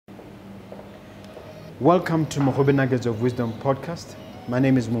Welcome to Mogobe Nuggets of Wisdom podcast. My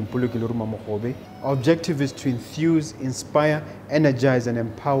name is Mompoloki Lerumo Mogobe. Our objective is to enthuse, inspire, energize, and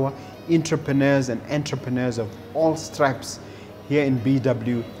empower entrepreneurs and entrepreneurs of all stripes here in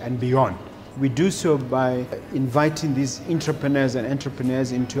BW and beyond. We do so by inviting these entrepreneurs and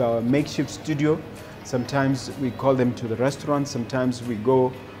entrepreneurs into our makeshift studio. Sometimes we call them to the restaurant, sometimes we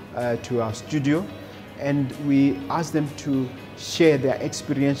go to our studio, and we ask them to share their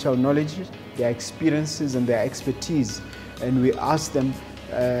experiential knowledge, their experiences and their expertise. And we ask them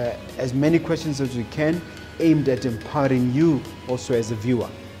as many questions as we can, aimed at empowering you also as a viewer.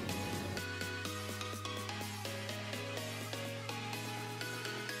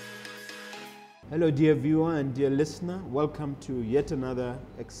 Hello dear viewer and dear listener, welcome to yet another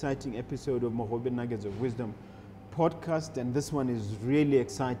exciting episode of Mogobe Nuggets of Wisdom podcast, and this one is really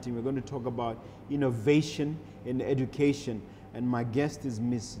exciting. We're going to talk about innovation in education, and my guest is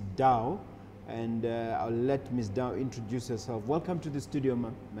Miss Dow, and I'll let Miss Dow introduce herself. Welcome to the studio,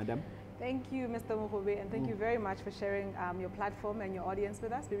 madam. Thank you, Mr. Mogobe, and thank you very much for sharing your platform and your audience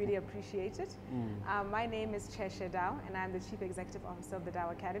with us. We really appreciate it. My name is Cheshe Dow, and I'm the Chief Executive Officer of the Dow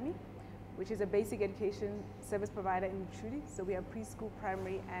Academy, which is a basic education service provider in Muchudi. So we have preschool,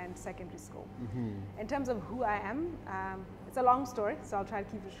 primary, and secondary school. In terms of who I am, it's a long story, so I'll try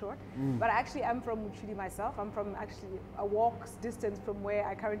to keep it short. But actually, I'm from Muchudi myself. I'm from actually a walk's distance from where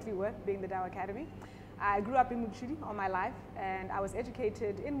I currently work, being the Dow Academy. I grew up in Muchudi all my life, and I was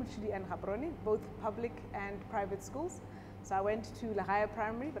educated in Muchudi and Gaborone, both public and private schools. So I went to Lahaya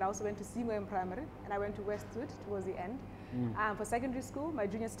Primary, but I also went to Simoem Primary, and I went to Westwood towards the end. For secondary school, my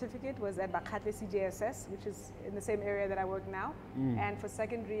junior certificate was at Bakhatle CJSS, which is in the same area that I work now. And for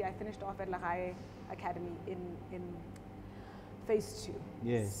secondary, I finished off at Lahaya Academy in phase 2.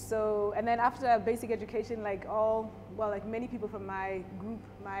 Yes. So, and then after basic education, like many people from my group,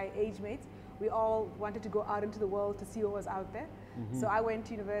 my age mates, we all wanted to go out into the world to see what was out there. So I went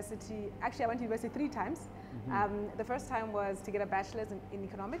to university. Actually, I went to university 3 times. The first time was to get a bachelor's in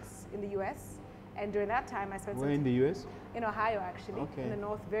economics in the US. And during that time, I spent Where in the US? In Ohio, actually, Okay. in the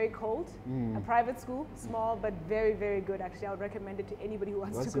north, very cold. A private school, small, but very, very good. Actually, I would recommend it to anybody who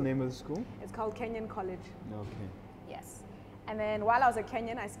wants to go. What's the name of the school? It's called Kenyon College. Okay. Yes. And then while I was at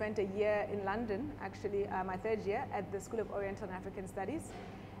Kenyon, I spent a year in London, actually, my 3rd year at the School of Oriental and African Studies.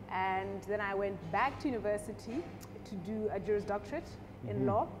 And then I went back to university to do a Juris Doctorate in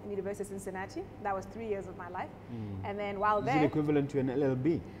law in the University of Cincinnati. That was 3 years of my life. And then while there... Is it equivalent to an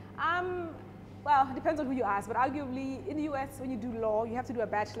LLB? Well, it depends on who you ask, but arguably in the US, when you do law, you have to do a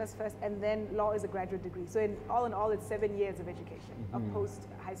bachelor's first, and then law is a graduate degree. So in all, it's 7 years of education, of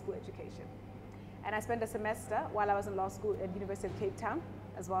post-high school education. And I spent a semester while I was in law school at the University of Cape Town,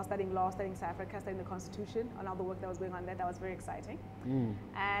 as well, studying law, studying South Africa, studying the Constitution, and all the work that was going on there. That was very exciting.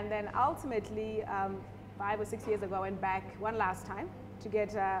 And then ultimately, 5 or 6 years ago, I went back one last time to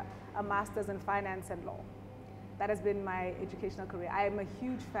get a master's in finance and law. That has been my educational career. I am a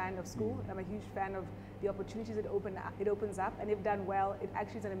huge fan of school. I'm a huge fan of the opportunities it opens up, and if done well, it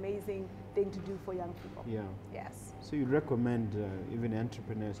actually is an amazing thing to do for young people. Yeah. Yes. So you recommend even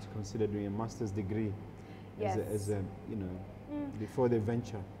entrepreneurs to consider doing a master's degree as a before they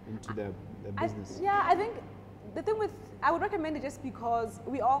venture into their business? I think the thing I would recommend it just because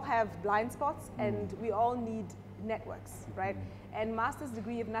we all have blind spots and we all need networks, right? And master's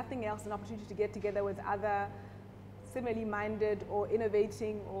degree, if nothing else, an opportunity to get together with other similarly minded or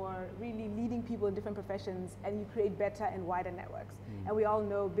innovating or really leading people in different professions, and you create better and wider networks. And we all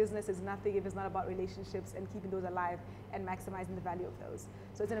know business is nothing if it's not about relationships and keeping those alive and maximizing the value of those.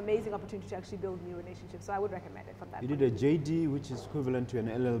 So it's an amazing opportunity to actually build new relationships. So I would recommend it from that point. You did a JD, which is equivalent to an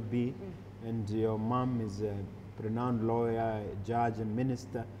LLB, and your mom is a renowned lawyer, judge, and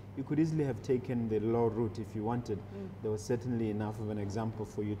minister. You could easily have taken the law route if you wanted. There was certainly enough of an example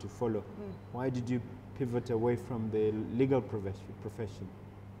for you to follow. Why did you pivot away from the legal profession?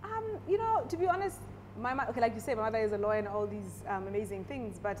 To be honest, like you say, my mother is a lawyer and all these amazing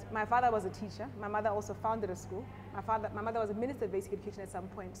things, but my father was a teacher. My mother also founded a school. My mother was a minister of basic education at some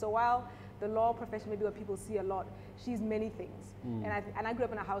point. So while the law profession may be what people see a lot, she's many things. And I grew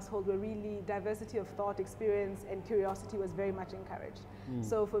up in a household where really diversity of thought, experience, and curiosity was very much encouraged.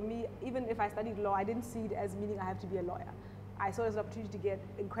 So for me, even if I studied law, I didn't see it as meaning I have to be a lawyer. I saw it as an opportunity to get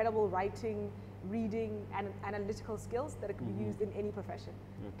incredible writing, reading, and analytical skills that could be used in any profession.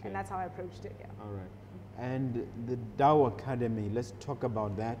 Okay. And that's how I approached it, All right. And the Dow Academy, let's talk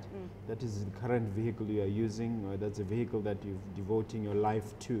about that. That is the current vehicle you are using, or that's a vehicle that you're devoting your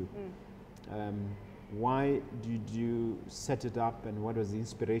life to. Why did you set it up, and what was the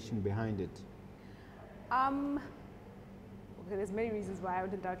inspiration behind it? There's many reasons why I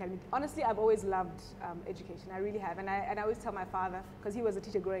went to Dow Academy. Honestly, I've always loved education. I really have. And I always tell my father, because he was a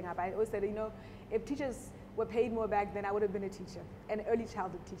teacher growing up, I always said, you know, if teachers were paid more back then, I would have been a teacher, an early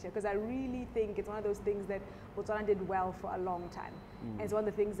childhood teacher, because I really think it's one of those things that Botswana did well for a long time. And it's one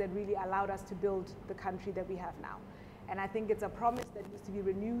of the things that really allowed us to build the country that we have now. And I think it's a promise that needs to be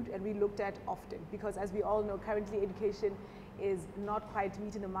renewed and re-looked at often, because as we all know, currently education is not quite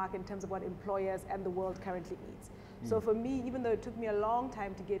meeting the mark in terms of what employers and the world currently needs. So for me, even though it took me a long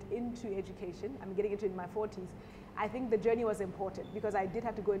time to get into education, I'm getting into it in my 40s, I think the journey was important because I did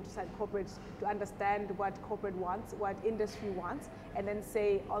have to go inside corporates to understand what corporate wants, what industry wants, and then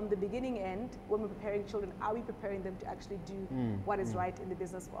say on the beginning end, when we're preparing children, are we preparing them to actually do what is right in the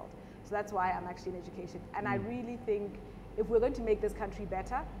business world? So that's why I'm actually in education. And I really think if we're going to make this country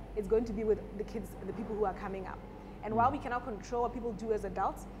better, it's going to be with the kids, the people who are coming up. And while we cannot control what people do as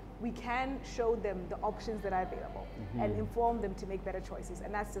adults, we can show them the options that are available and inform them to make better choices.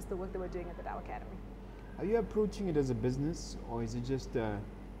 And that's just the work that we're doing at the Dow Academy. Are you approaching it as a business, or is it just a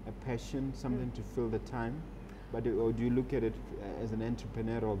passion, something to fill the time? Or do you look at it as an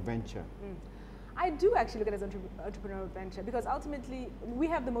entrepreneurial venture? I do actually look at it as an entrepreneurial venture because ultimately we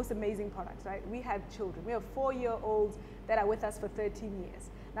have the most amazing products, right? We have children. We have 4-year-olds that are with us for 13 years.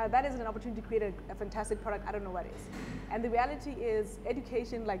 Now that is an opportunity to create a fantastic product. I don't know what is. And the reality is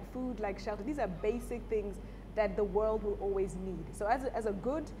education, like food, like shelter, these are basic things that the world will always need. So as a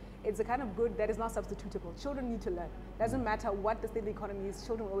good, it's a kind of good that is not substitutable. Children need to learn. Doesn't matter what the state of the economy is,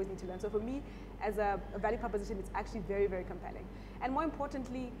 children will always need to learn. So for me, as a value proposition, it's actually very, very compelling. And more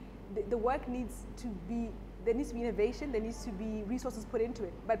importantly, the work needs to be, there needs to be innovation, there needs to be resources put into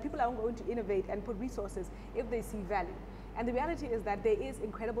it. But people aren't going to innovate and put resources if they see value. And the reality is that there is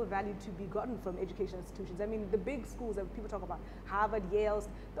incredible value to be gotten from education institutions. I mean, the big schools that people talk about, Harvard, Yale,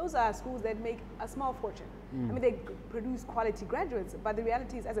 those are schools that make a small fortune. I mean, they produce quality graduates, but the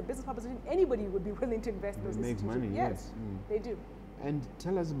reality is, as a business proposition, anybody would be willing to invest in those institutions. Make money, yes. They do. And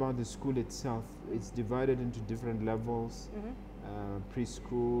tell us about the school itself. It's divided into different levels,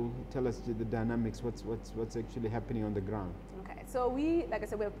 preschool. Tell us the dynamics, what's actually happening on the ground. Okay, so we, like I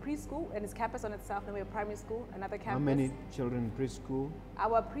said, we have preschool and it's campus on itself, then we have primary school, another campus. How many children in preschool?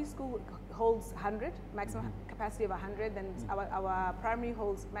 Our preschool holds 100, maximum capacity of 100, then our primary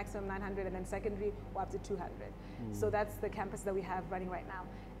holds maximum 900, and then secondary we're up to 200. So that's the campus that we have running right now.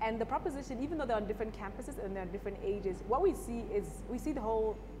 And the proposition, even though they're on different campuses and they're on different ages, what we see is, we see the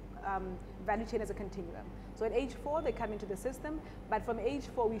whole value chain as a continuum. So at age 4, they come into the system, but from age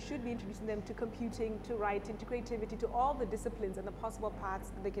 4, we should be introducing them to computing, to writing, to creativity, to all the disciplines and the possible paths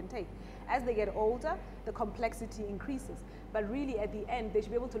that they can take. As they get older, the complexity increases. But really, at the end, they should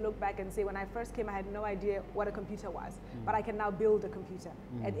be able to look back and say, when I first came, I had no idea what a computer was, but I can now build a computer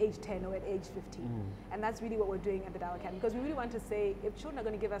at age 10 or at age 15. And that's really what we're doing at the Dow Academy, because we really want to say, if children are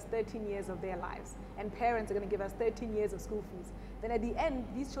going to give us 13 years of their lives, and parents are going to give us 13 years of school fees, then at the end,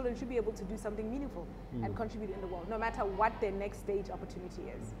 these children should be able to do something meaningful and contribute in the world, no matter what their next stage opportunity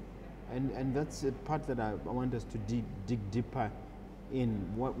is. And that's a part that I want us to dig deeper in.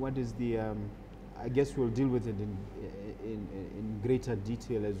 What is the, I guess we'll deal with it in greater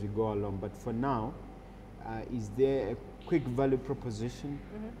detail as we go along, but for now, is there a quick value proposition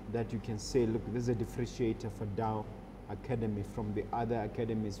that you can say, look, this is a differentiator for Dow Academy from the other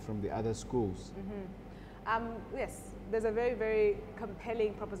academies, from the other schools? Yes, there's a very, very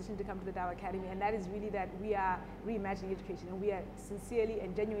compelling proposition to come to the Dow Academy, and that is really that we are reimagining education, and we are sincerely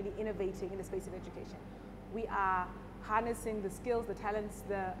and genuinely innovating in the space of education. We are harnessing the skills, the talents,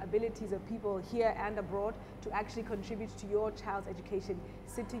 the abilities of people here and abroad to actually contribute to your child's education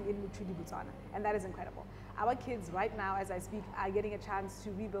sitting in Mutridi, Botswana, and that is incredible. Our kids right now, as I speak, are getting a chance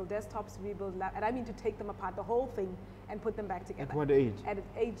to rebuild desktops, rebuild labs, and I mean to take them apart, the whole thing, and put them back together. At what age? At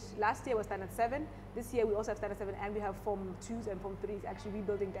age, last year was Standard 7, this year we also have Standard 7, and we have Form 2s and Form 3s actually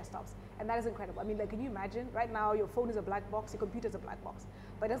rebuilding desktops, and that is incredible. I mean, like, can you imagine? Right now, your phone is a black box, your computer is a black box,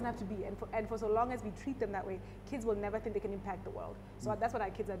 but it doesn't have to be, and for so long as we treat them that way, kids will never think they can impact the world. So that's what our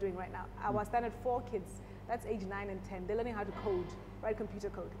kids are doing right now. Our Standard 4 kids, that's age 9 and 10, they're learning how to code, write computer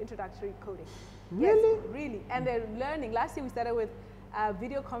code, introductory coding. Really? Yes, really. And they're learning. Last year we started with a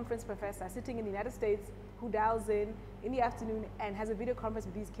video conference professor sitting in the United States who dials in the afternoon and has a video conference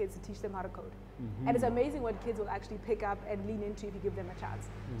with these kids to teach them how to code. And it's amazing what kids will actually pick up and lean into if you give them a chance.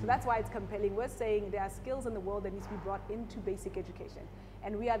 So that's why it's compelling. We're saying there are skills in the world that needs to be brought into basic education,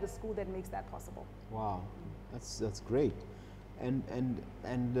 and we are the school that makes that possible. Wow, that's great. And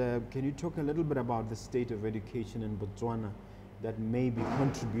can you talk a little bit about the state of education in Botswana that maybe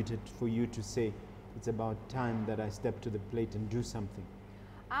contributed for you to say, it's about time that I step to the plate and do something?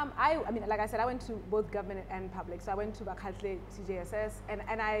 I mean, like I said, I went to both government and public. So I went to Bakhatle, CJSS,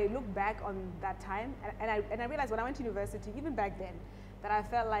 and I look back on that time, and I realized when I went to university, even back then, that I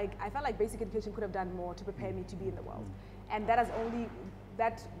felt like basic education could have done more to prepare me to be in the world, and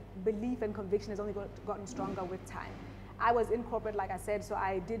that belief and conviction has only gotten stronger with time. I was in corporate, like I said, so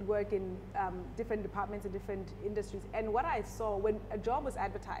I did work in different departments and different industries, and what I saw when a job was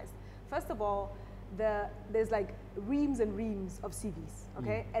advertised, first of all, there's like reams and reams of CVs,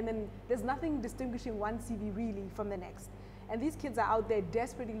 okay? And then there's nothing distinguishing one CV really from the next. And these kids are out there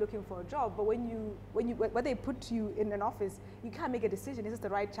desperately looking for a job, but when they put you in an office, you can't make a decision. Is this the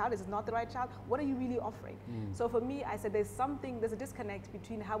right child? Is this not the right child? What are you really offering? So for me, I said there's a disconnect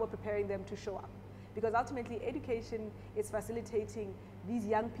between how we're preparing them to show up. Because ultimately, education is facilitating these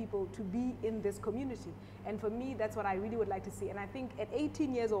young people to be in this community. And for me, that's what I really would like to see. And I think at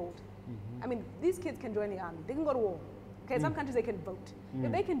 18 years old, I mean, these kids can join the army. They can go to war. Okay, some countries they can vote.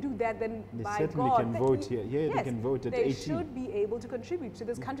 If they can do that, then they by certainly God, can vote here. Yeah, yes, they can vote at 18. They should be able to contribute to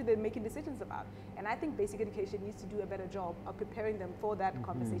this country they're making decisions about. And I think basic education needs to do a better job of preparing them for that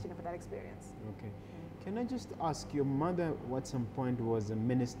conversation and for that experience. Okay. Can I just ask, your mother at some point was a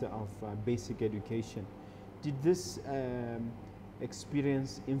minister of basic education. Did this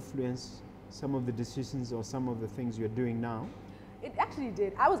experience influence some of the decisions or some of the things you're doing now? It actually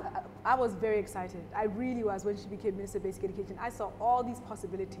did. I was very excited. I really was when she became Minister of Basic Education. I saw all these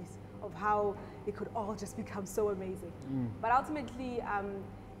possibilities of how it could all just become so amazing. But ultimately,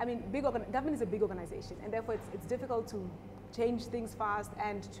 I mean, government is a big organization, and therefore it's difficult to change things fast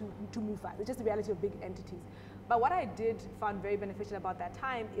and to move fast. It's just the reality of big entities. But what I did find very beneficial about that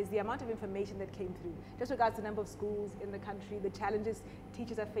time is the amount of information that came through, just regards to the number of schools in the country, the challenges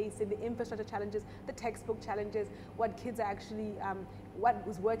teachers are facing, the infrastructure challenges, the textbook challenges, what kids are actually, what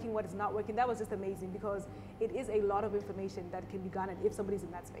is working, what is not working. That was just amazing because it is a lot of information that can be garnered if somebody's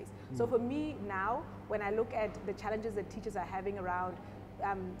in that space. So for me now, when I look at the challenges that teachers are having around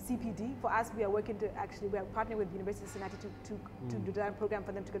CPD, for us, we are working to we are partnering with the University of Cincinnati to design a program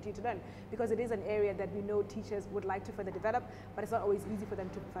for them to continue to learn, because it is an area that we know teachers would like to further develop, but it's not always easy for them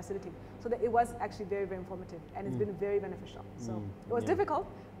to facilitate. So that it was actually very, very informative, and it's been very beneficial. So it was difficult,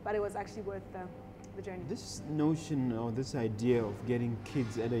 but it was actually worth the journey. This notion or this idea of getting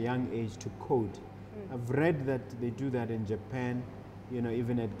kids at a young age to code, I've read that they do that in Japan, you know,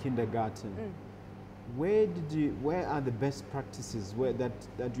 even at kindergarten. Where are the best practices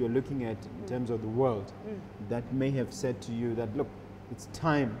that you're looking at in terms of the world that may have said to you that, look, it's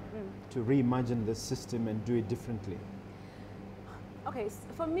time to reimagine the system and do it differently? Okay, so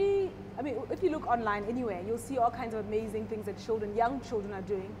for me, I mean, if you look online anywhere, you'll see all kinds of amazing things that young children are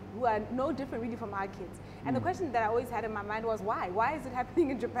doing who are no different really from our kids. And the question that I always had in my mind was why? Why is it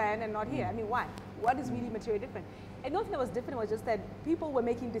happening in Japan and not here? I mean, why? What is really materially different? And nothing that was different was just that people were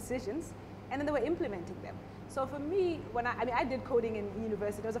making decisions and then they were implementing them. So for me, I did coding in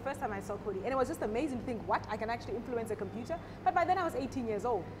university. It was the first time I saw coding. And it was just amazing to think, what? I can actually influence a computer? But by then I was 18 years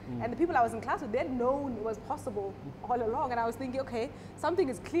old. And the people I was in class with, they'd known it was possible all along. And I was thinking, okay, something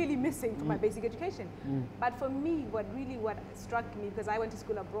is clearly missing from my basic education. But for me, what struck me, because I went to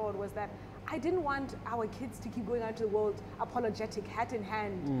school abroad, was that I didn't want our kids to keep going out to the world apologetic, hat in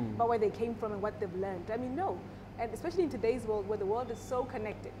hand, about where they came from and what they've learned. I mean, no. And especially in today's world where the world is so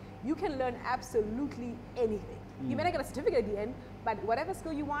connected, you can learn absolutely anything. You may not get a certificate at the end, but whatever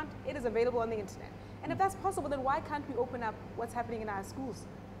skill you want, it is available on the internet. And if that's possible, then why can't we open up what's happening in our schools?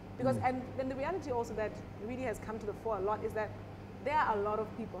 Because, and then the reality also that really has come to the fore a lot is that there are a lot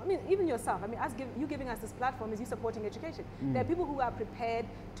of people, I mean, even yourself, I mean, you giving us this platform is you supporting education. There are people who are prepared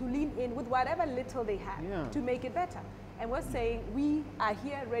to lean in with whatever little they have to make it better. And we're saying we are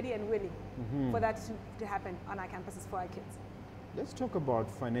here ready and willing for that to happen on our campuses for our kids. Let's talk about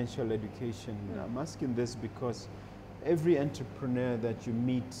financial education. I'm asking this because every entrepreneur that you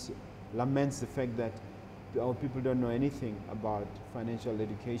meet laments the fact that our people don't know anything about financial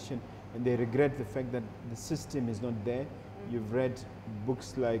education, and they regret the fact that the system is not there. You've read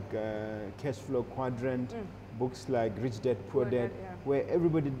books like Cash Flow Quadrant, books like Rich Dad, Poor Dad, where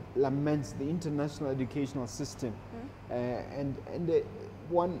everybody laments the international educational system.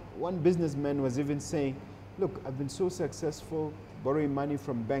 One businessman was even saying, look, I've been so successful borrowing money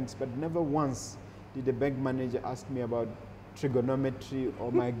from banks, but never once did the bank manager ask me about trigonometry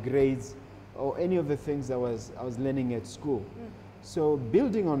or my grades or any of the things I was learning at school. So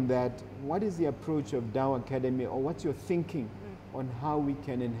building on that, what is the approach of Dow Academy, or what's your thinking on how we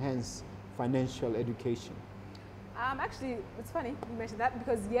can enhance financial education? Actually, it's funny you mentioned that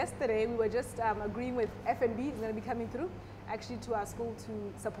because yesterday we were just agreeing with F&B is going to be coming through actually to our school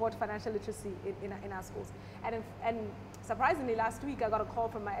to support financial literacy in our schools. And surprisingly, last week I got a call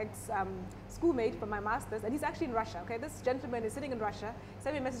from my schoolmate from my master's, and he's actually in Russia. Okay, this gentleman is sitting in Russia.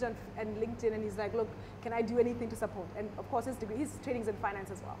 Sent me a message on LinkedIn, and he's like, "Look, can I do anything to support?" And of course, his training's in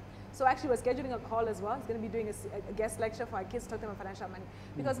finance as well. So actually, we're scheduling a call as well. He's going to be doing a guest lecture for our kids, talking about financial money,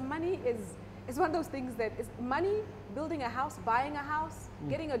 because money is one of those things that is money, building a house, buying a house,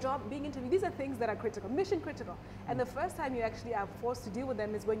 getting a job, being interviewed. These are things that are critical, mission critical. And the first time you actually are forced to deal with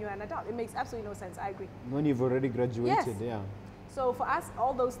them is when you're an adult. It makes absolutely no sense. I agree. When you've already graduated, yes. Yeah. So for us,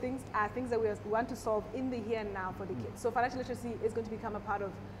 all those things are things that we want to solve in the here and now for the kids. So financial literacy is going to become a part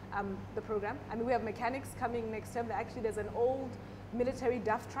of the program. I mean, we have mechanics coming next term. Actually, there's an old military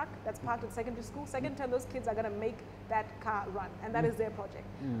DAF truck that's parked at secondary school. Second term, those kids are going to make that car run, and that is their project.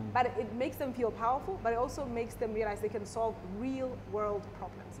 But it makes them feel powerful, but it also makes them realize they can solve real world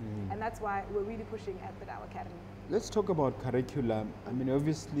problems. And that's why we're really pushing at the Dow Academy. Let's talk about curriculum. I mean,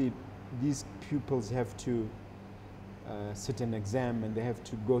 obviously, these pupils have to sit an exam and they have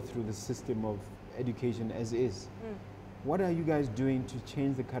to go through the system of education as is. What are you guys doing to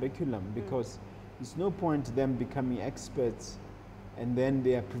change the curriculum? Because there's no point them becoming experts and then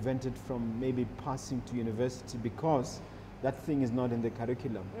they are prevented from maybe passing to university because that thing is not in the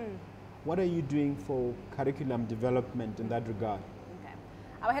curriculum. What are you doing for curriculum development in that regard? Okay.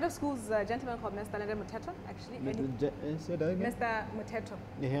 Our head of school is a gentleman called Mr. Moteto, actually. Say that again? Mr. Moteto.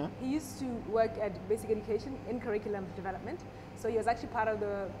 Yeah. He used to work at Basic Education in curriculum development. So he was actually part of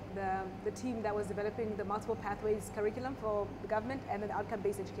the team that was developing the multiple pathways curriculum for the government and then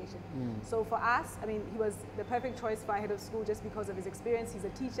outcome-based education. So for us, I mean, he was the perfect choice for our head of school just because of his experience. He's a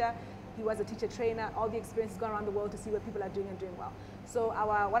teacher. He was a teacher trainer, all the experience. He's gone around the world to see what people are doing and doing well. So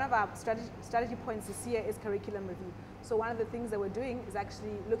one of our strategy points this year is curriculum review. So one of the things that we're doing is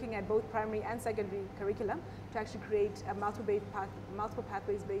actually looking at both primary and secondary curriculum to actually create a multiple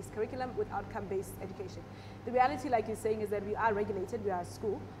pathways-based curriculum with outcome-based education. The reality, like you're saying, is that we are regulated, we are a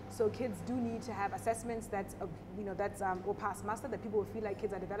school, so kids do need to have assessments that's or pass master, that people will feel like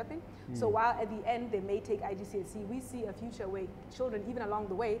kids are developing. So while at the end they may take IGCSE, we see a future where children, even along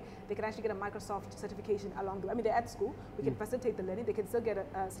the way, they can actually get a Microsoft certification along the way. I mean, they're at school, we can facilitate the learning, they can still get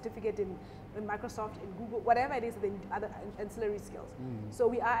a certificate in Microsoft, in Google, whatever it is, that they need, other ancillary skills. So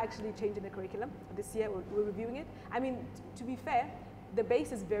we are actually changing the curriculum. This year, we're reviewing it. I mean, to be fair, the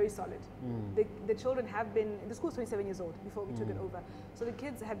base is very solid. The children have been, the school's 27 years old before we took it over. So the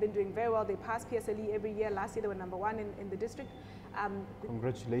kids have been doing very well. They pass PSLE every year. Last year they were #1 in the district.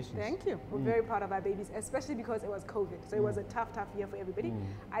 Congratulations. Thank you. We're very proud of our babies, especially because it was COVID. So it was a tough year for everybody.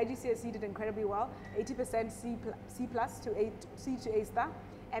 IGCSE did incredibly well, 80% C plus to C to A star,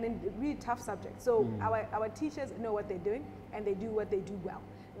 and in really tough subjects. So our teachers know what they're doing and they do what they do well.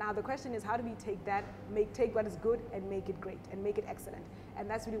 Now the question is, how do we take that, take what is good and make it great and make it excellent? And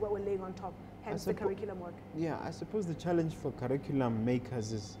that's really what we're laying on top, hence the curriculum work. Yeah, I suppose the challenge for curriculum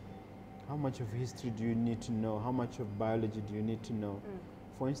makers is how much of history do you need to know? How much of biology do you need to know?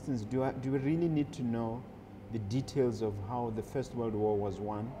 For instance, do we really need to know the details of how the First World War was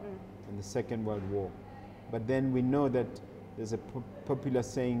won and the Second World War? But then we know that there's a popular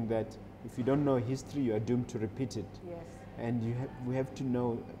saying that if you don't know history, you are doomed to repeat it. Yes. And we have to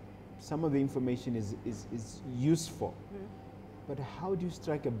know some of the information is useful. But how do you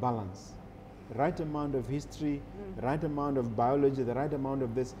strike a balance? The right amount of history, the right amount of biology, the right amount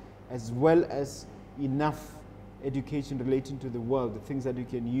of this, as well as enough education relating to the world, the things that you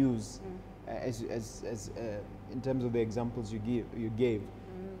can use as in terms of the examples you gave.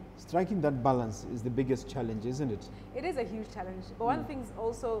 Striking that balance is the biggest challenge, isn't it? It is a huge challenge. But one of the things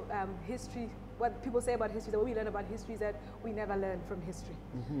also, history, what people say about history, that what we learn about history is that we never learn from history.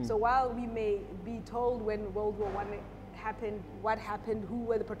 So while we may be told when World War I happened, what happened, who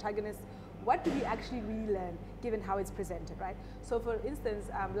were the protagonists, what do we actually really learn given how it's presented, right? So for instance,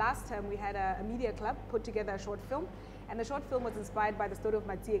 last term we had a media club put together a short film, and the short film was inspired by the story of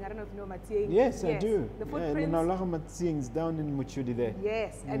Matieng. I don't know if you know Matieng. Yes, I do. The footprints. Matieng is down in Muchudi there.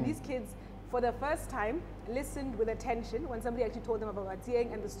 Yes, and these kids, for the first time, listened with attention when somebody actually told them about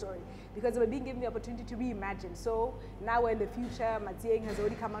Matieng and the story, because they were being given the opportunity to reimagine. So now we're in the future, Matieng has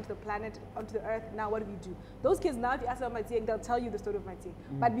already come onto the planet, onto the earth, now what do we do? Those kids now, if you ask them about Matieng, they'll tell you the story of Matieng.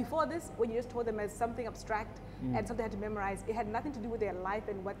 But before this, when you just told them as something abstract and something they had to memorize, it had nothing to do with their life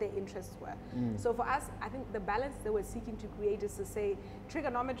and what their interests were. So for us, I think the balance that we're seeking to create is to say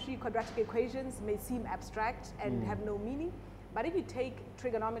trigonometry, quadratic equations may seem abstract and have no meaning. But if you take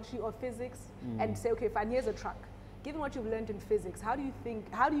trigonometry or physics and say, okay, fine, here's a truck. given what you've learned in physics, how do you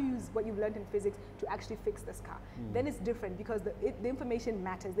use what you've learned in physics to actually fix this car? Then it's different because the information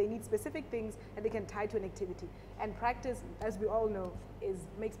matters. They need specific things that they can tie to an activity. And practice, as we all know,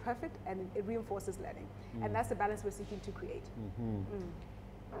 makes perfect, and it reinforces learning. And that's the balance we're seeking to create.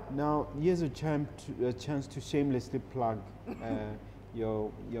 Now, here's a chance to shamelessly plug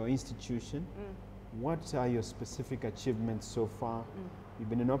your institution. What are your specific achievements so far? You've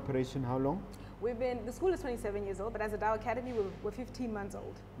been in operation how long? The school is 27 years old, but as a Dow Academy, we're 15 months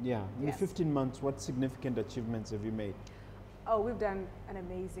old. Yeah, in Yes. the 15 months, what significant achievements have you made? Oh, we've done an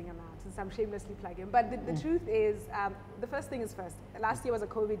amazing amount, since I'm shamelessly plugging. But the truth is, the first thing is first. Last year was a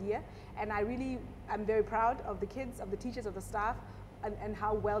COVID year, and I'm very proud of the kids, of the teachers, of the staff, and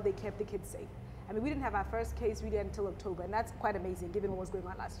how well they kept the kids safe. I mean, we didn't have our first case really until October, and that's quite amazing given what was going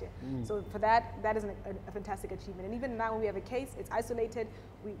on last year. So for that is a fantastic achievement. And even now when we have a case, it's isolated,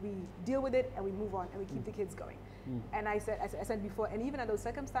 we deal with it and we move on and we keep the kids going. And I said before, and even under those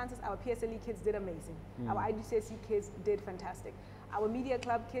circumstances, our PSLE kids did amazing. Our IGCSE kids did fantastic. Our media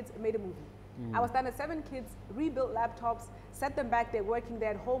club kids made a movie. Our standard 7 kids rebuilt laptops, set them back, they're working,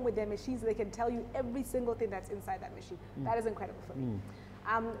 they're at home with their machines, so they can tell you every single thing that's inside that machine. That is incredible for me.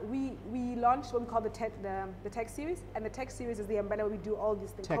 We launched what we call the tech series, and the tech series is the umbrella where we do all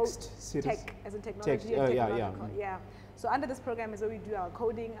these things. Series? Tech, as in technology and technological. Yeah. So under this program is where we do our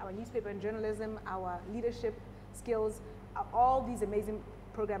coding, our newspaper and journalism, our leadership skills, all these amazing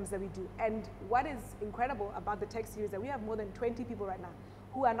programs that we do. And what is incredible about the tech series is that we have more than 20 people right now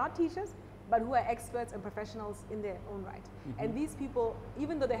who are not teachers, but who are experts and professionals in their own right. And these people,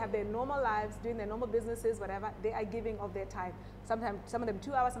 even though they have their normal lives, doing their normal businesses, whatever, they are giving of their time. Sometimes, some of them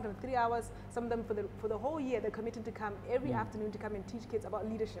 2 hours, sometimes 3 hours, some of them for the whole year, they're committed to come every afternoon to come and teach kids about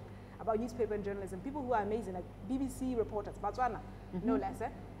leadership, about newspaper and journalism. People who are amazing, like BBC reporters, Botswana, no less,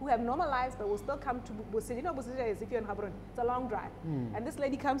 who have normal lives, but will still come to Busiji. You know, Busiji is if you're in Gaborone, it's a long drive. And this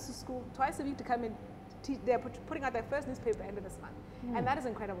lady comes to school twice a week to come and they're putting out their first newspaper end of this month. And that is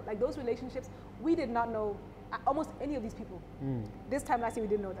incredible. Like those relationships, we did not know almost any of these people. This time last year, we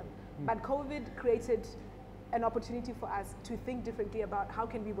didn't know them. But COVID created an opportunity for us to think differently about how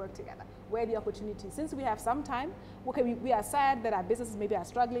can we work together, where the opportunities. Since we have some time, okay, we are sad that our businesses maybe are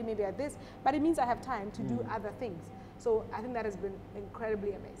struggling, maybe are this, but it means I have time to do other things. So I think that has been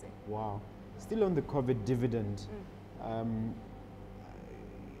incredibly amazing. Wow. Still on the COVID dividend,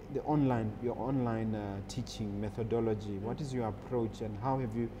 your online teaching methodology, what is your approach and how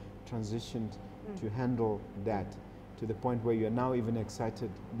have you transitioned to handle that to the point where you're now even excited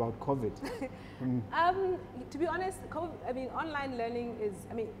about COVID? To be honest, online learning is,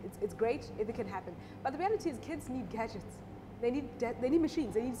 it's great if it can happen. But the reality is kids need gadgets. They need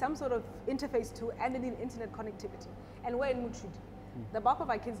machines, they need some sort of interface tool, and they need internet connectivity. And we're in Muchud. The bulk of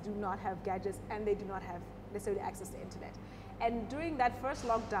our kids do not have gadgets and they do not have necessarily access to internet. And during that first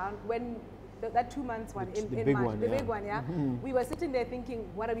lockdown, when that 2 months one in March, the big one, we were sitting there thinking,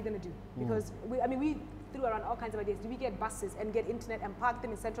 what are we going to do? Because we threw around all kinds of ideas. Do we get buses and get internet and park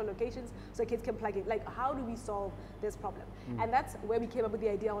them in central locations so kids can plug in? Like, how do we solve this problem? And that's where we came up with the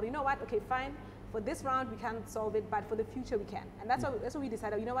idea, well, you know what, okay, fine. For this round, we can't solve it, but for the future, we can. And that's what we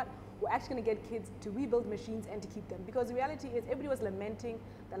decided, you know what, we're actually going to get kids to rebuild machines and to keep them. Because the reality is, everybody was lamenting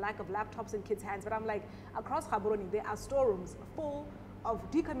the lack of laptops in kids' hands. But I'm like, across Gaborone, there are storerooms full of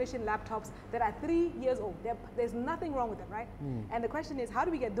decommissioned laptops that are 3 years old. There's nothing wrong with them, right? And the question is, how do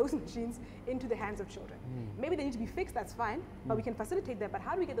we get those machines into the hands of children? Maybe they need to be fixed, that's fine, but we can facilitate that. But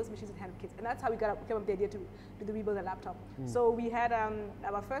how do we get those machines in the hands of kids? And that's how we came up with the idea to do the rebuild a laptop. So we had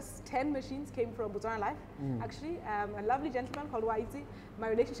our first 10 machines came from Botswana Life, actually. A lovely gentleman called Waizi, my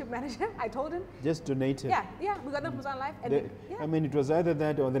relationship manager, I told him. Just donated. Yeah, we got them from Botswana Life. And it was either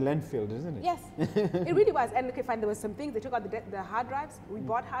that or the landfill, isn't it? Yes, it really was. And okay, fine, there was some things, they took out the hard drives. We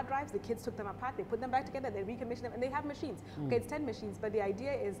bought hard drives, the kids took them apart, they put them back together, they recommissioned them, and they have machines. Okay, it's 10 machines, but the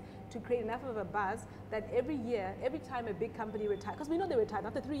idea is to create enough of a buzz that every year, every time a big company retires, because we know they retire,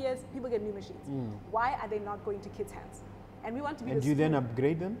 after 3 years, people get new machines. Why are they not going to kids' hands? And we want to be. And do you then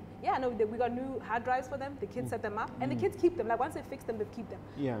upgrade them? Yeah, no, we got new hard drives for them. The kids set them up, and the kids keep them. Like once they fix them, they keep them.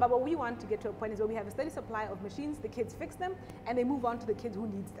 Yeah. But what we want to get to a point is where we have a steady supply of machines. The kids fix them, and they move on to the kids who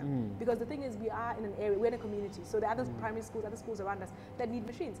needs them. Because the thing is, we are in an area, we're in a community. So there are other primary schools, other schools around us that need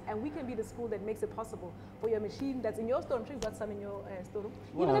machines, and we can be the school that makes it possible for your machine that's in your store. I'm sure you've got some in your storeroom.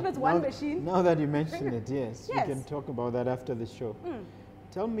 Well, even if it's one machine. Now that you mention it, yes, we can talk about that after the show.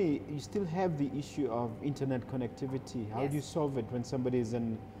 Tell me, you still have the issue of internet connectivity. How do you solve it when somebody is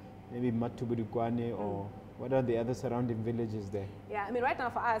in maybe Matuburikwane or What are the other surrounding villages there? Yeah, I mean, right now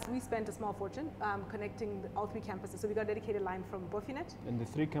for us, we spent a small fortune connecting all 3 campuses. So we got a dedicated line from Bofinet. And the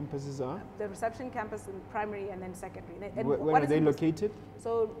 3 campuses are? The reception campus in primary and then secondary. And where are they located?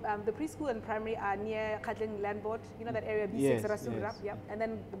 So the preschool and primary are near Katleng Landboard, you know that area, B6, yes, Rasugurap, yes. yep. And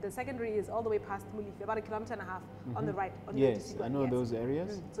then the secondary is all the way past Mulifi, about 1.5 kilometers on the right. On Yes, the I know those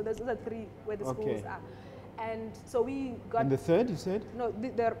areas. So those are 3 where the schools are. And so we got... And the third, you said? No,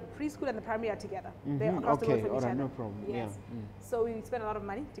 the preschool and the primary are together. They're across the road from each other. No problem. Yes. Yeah. So we spent a lot of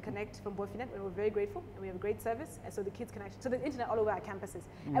money to connect from Bofinet, and we're very grateful, and we have a great service, and so the kids can actually... So the internet all over our campuses.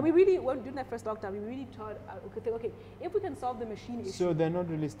 And we really, during that first lockdown, we really thought, okay, if we can solve the machine issue... So they're not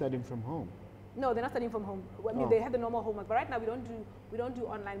really studying from home? No, they're not studying from home. I mean, they have the normal homework, but right now we don't do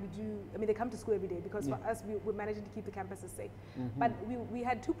online. I mean, they come to school every day because for us, we're managing to keep the campuses safe. But we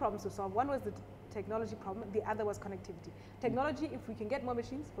had 2 problems to solve. One was the technology problem. The other was connectivity. Technology, if we can get more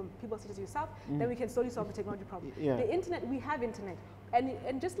machines from people such as yourself, then we can slowly solve the technology problem. Yeah. The internet, we have internet.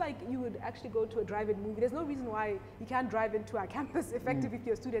 And just like you would actually go to a drive-in movie, there's no reason why you can't drive into our campus effectively if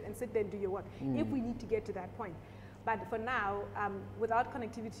you're a student and sit there and do your work, if we need to get to that point. But for now, without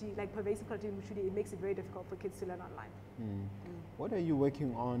connectivity, like pervasive connectivity, it makes it very difficult for kids to learn online. What are you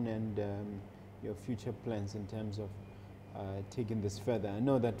working on and your future plans in terms of taking this further? I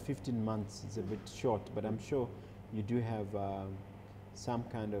know that 15 months is a bit short, but I'm sure you do have some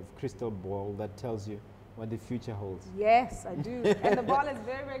kind of crystal ball that tells you what the future holds. Yes, I do. And the ball is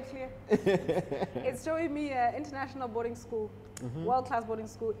very, very clear. It's showing me an international boarding school, world-class boarding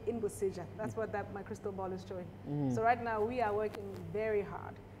school in Busija. That's what my crystal ball is showing. So right now we are working very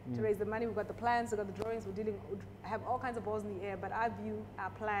hard to raise the money. We've got the plans, we've got the drawings, we have all kinds of balls in the air, but our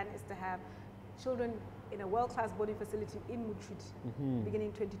plan is to have children in a world-class boarding facility in Mutrit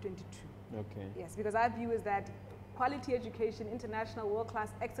beginning 2022. Okay. Yes, because our view is that quality education, international, world-class,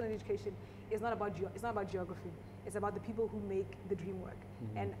 excellent education is not about geography. It's about the people who make the dream work.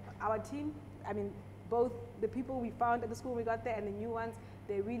 And our team, I mean, both the people we found at the school we got there and the new ones,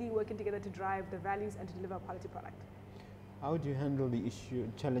 they're really working together to drive the values and to deliver a quality product. How do you handle the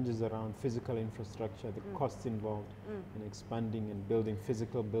challenges around physical infrastructure, the costs involved in expanding and building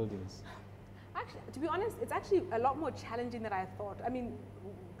physical buildings? Actually, to be honest, it's actually a lot more challenging than I thought. I mean,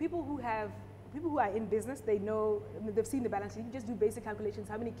 people who are in business, they know, I mean, they've seen the balance sheet. You just do basic calculations.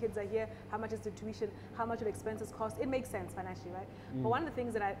 How many kids are here? How much is the tuition? How much of expenses cost? It makes sense financially, right? But one of the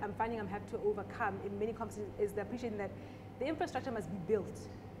things that I'm finding I'm having to overcome in many conversations is the appreciating that the infrastructure must be built.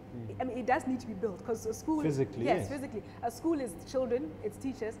 I mean, it does need to be built because a school... Physically, yes. Physically. A school is children, it's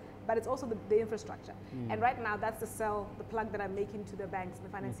teachers, but it's also the infrastructure. And right now, that's the plug that I'm making to the banks and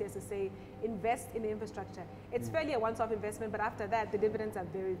the financiers to say, invest in the infrastructure. It's fairly a once-off investment, but after that, the dividends are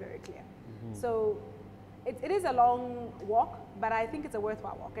very, very clear. So it is a long walk, but I think it's a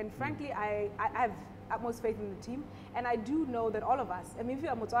worthwhile walk. And frankly, I have utmost faith in the team. And I do know that all of us, I mean, if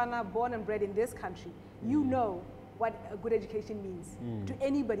you're a Motswana born and bred in this country, you know what a good education means to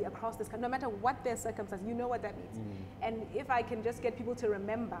anybody across this country, no matter what their circumstance, you know what that means. And if I can just get people to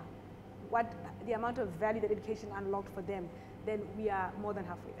remember what the amount of value that education unlocked for them, then we are more than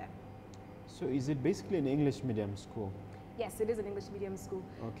halfway there. So is it basically an English medium school? Yes, it is an English medium school.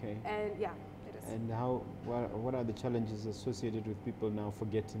 Okay. And yeah, it is. And what are the challenges associated with people now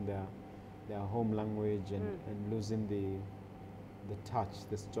forgetting their home language and losing the touch,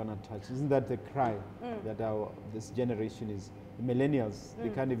 the Setswana touch? Isn't that the cry that this generation is, the millennials, they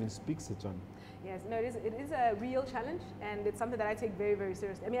can't even speak Setswana? Yes, no, it is a real challenge, and it's something that I take very, very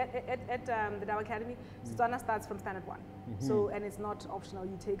seriously. I mean, at the Dow Academy, Setswana starts from standard 1. So, and it's not optional,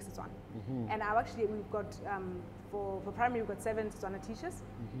 you take Setswana. And we've got, for primary, we've got 7 Setswana teachers.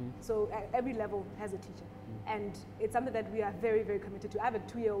 So every level has a teacher. And it's something that we are very, very committed to. I have a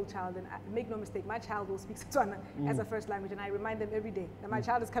 2-year-old child, and make no mistake, my child will speak Setswana as a first language, and I remind them every day that my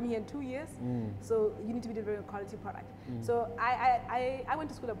child is coming here in 2 years, so you need to be delivering a quality product. So I went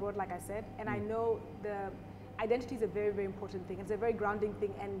to school abroad, like I said, and I know the identity is a very, very important thing. It's a very grounding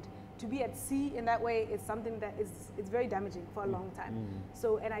thing, and to be at sea in that way is something that it's very damaging for a long time.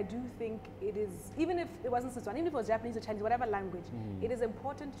 So, and I do think it is, even if it wasn't Setswana, even if it was Japanese or Chinese, whatever language, it is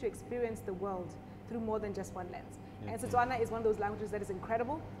important to experience the world through more than just one lens. And Setswana is one of those languages that is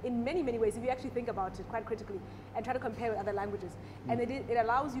incredible in many, many ways, if you actually think about it quite critically and try to compare with other languages. And it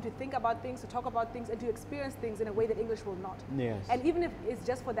allows you to think about things, to talk about things, and to experience things in a way that English will not. Yes. And even if it's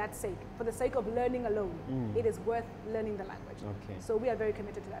just for that sake, for the sake of learning alone, it is worth learning the language. Okay. So we are very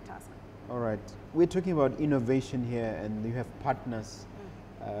committed to that task. All right. We're talking about innovation here, and you have partners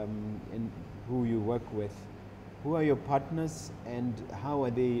in who you work with. Who are your partners, and how are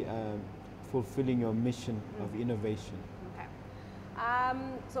they fulfilling your mission of innovation? Okay.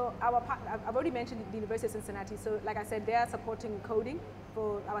 So I've already mentioned the University of Cincinnati. So like I said, they are supporting coding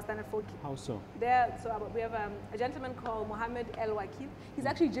for our standard 4 kids. How so? We have a gentleman called Mohammed El Wakil. He's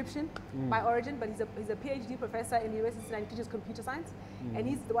actually Egyptian by origin, but he's a PhD professor in the University of Cincinnati, teaches computer science, and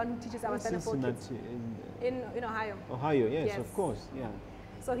he's the one who teaches our standard 4 kids. In Ohio. Ohio, yes, of course, yeah.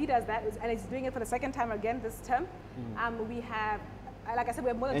 So he does that, and he's doing it for the second time again this term. We have, like I said, we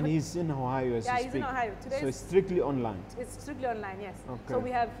have more than. And he's in Ohio as you speak. Yeah, he's in Ohio. So it's strictly online. It's strictly online, yes. Okay. So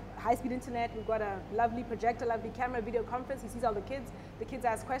we have high-speed internet. We've got a lovely projector, lovely camera, video conference. He sees all the kids. The kids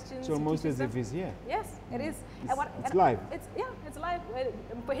ask questions. So almost as if he's here. Yes, it is. It's live. It's live.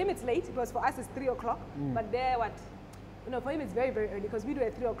 For him, it's late because for us it's 3 o'clock. But there, for him it's very, very early because we do it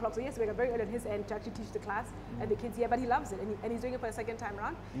at 3 o'clock. So yes, we are very early on his end to actually teach the class and the kids here. But he loves it, and he's doing it for the second time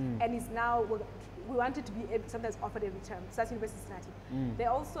around. And he's now. We want it to be something that's offered every term. So that's University of Cincinnati. They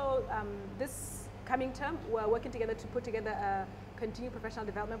also, this coming term, we're working together to put together a continuing professional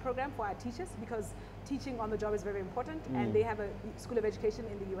development program for our teachers because teaching on the job is very important, and they have a school of education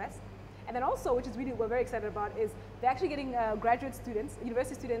in the US. And then also, which is really we're very excited about, is they're actually getting graduate students,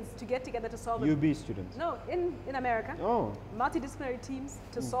 university students, to get together to solve UB students? No, in America. Oh. Multidisciplinary teams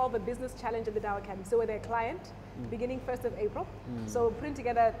to solve a business challenge at the Dow Academy. So we're their client, beginning 1st of April. So we're putting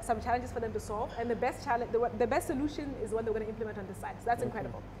together some challenges for them to solve, and the best challenge, the best solution is one that we're going to implement on this side. So that's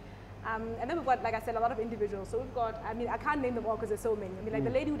incredible. And then we've got, like I said, a lot of individuals. So we've got, I can't name them all because there's so many. Like the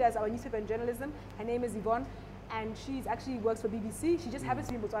lady who does our newspaper and journalism, her name is Yvonne. And she's actually works for BBC. She just happens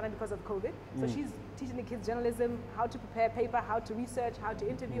to be in Botswana because of COVID. So she's teaching the kids journalism, how to prepare paper, how to research, how to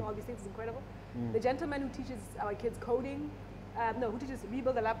interview, all these things is incredible. The gentleman who teaches our kids coding, who teaches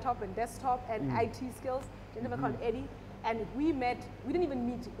rebuild a laptop and desktop and IT skills, a gentleman called Eddie. And we didn't even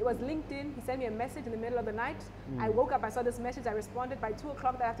meet. It was LinkedIn. He sent me a message in the middle of the night. I woke up, I saw this message, I responded. By 2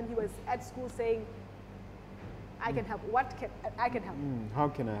 o'clock that afternoon, he was at school saying, I can help. I can help. How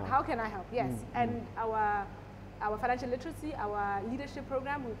can I help? How can I help? Yes. And our financial literacy, our leadership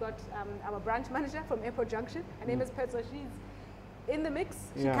program, we've got our branch manager from Airport Junction. Her name is Petso. She's in the mix.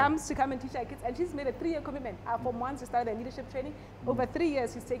 She comes to come and teach our kids, and she's made a 3-year commitment. For months, she started their leadership training. Over 3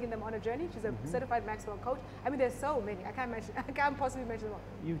 years, she's taken them on a journey. She's a certified Maxwell coach. I mean, there's so many. I can't possibly mention them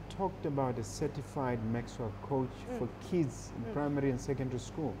all. You talked about a certified Maxwell coach for kids in primary and secondary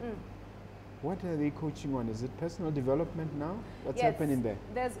school. What are they coaching on? Is it personal development now? What's happening there?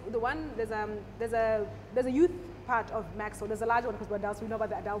 There's a youth part of Maxwell. There's a large one because we're adults. We know about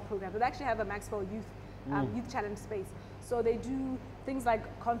the adult program. They actually have a Maxwell youth challenge space. So they do things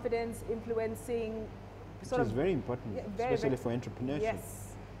like confidence, influencing. Which is very important, especially for entrepreneurship.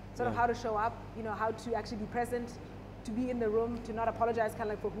 Yes. Sort of how to show up. How to actually be present, to be in the room, to not apologize, kind of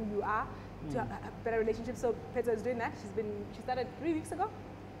like for who you are, to have better relationships. So Petro is doing that. She started 3 weeks ago.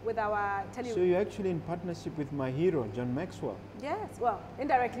 With our So you're actually in partnership with my hero, John Maxwell. Yes, well,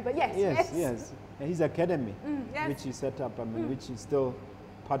 indirectly, but yes. Yes. And his academy, which he set up, which is still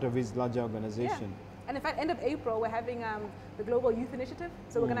part of his larger organization. Yeah. And in fact, end of April, we're having the Global Youth Initiative.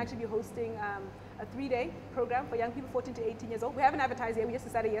 So we're going to actually be hosting a 3-day program for young people 14 to 18 years old. We haven't advertised yet. We just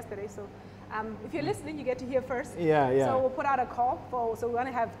decided yesterday. So if you're listening, you get to hear first. Yeah. So we'll put out a call so we're going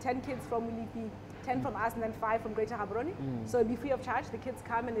to have 10 kids from Ulipi, 10 from us, and then 5 from Greater Gaborone. So it'll be free of charge. The kids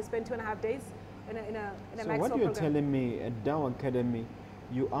come and they spend 2.5 days in a Maxwell program. So what you're telling me at Dow Academy,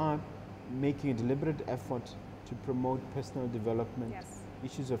 you are making a deliberate effort to promote personal development,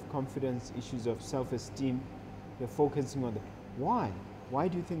 issues of confidence, issues of self-esteem. You're focusing on that. Why? Why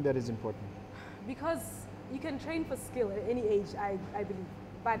do you think that is important? Because you can train for skill at any age, I believe.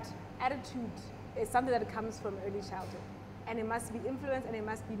 But attitude is something that comes from early childhood. And it must be influenced and it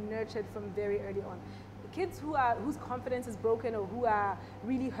must be nurtured from very early on. Kids whose confidence is broken or who are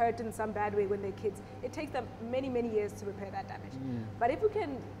really hurt in some bad way when they're kids, it takes them many, many years to repair that damage. But if you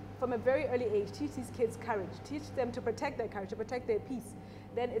can, from a very early age, teach these kids courage, teach them to protect their courage, to protect their peace,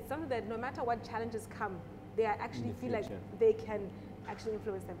 then it's something that no matter what challenges come, they actually feel like they can actually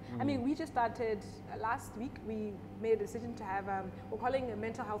influence them. I mean, we just started last week. We made a decision to have, we're calling a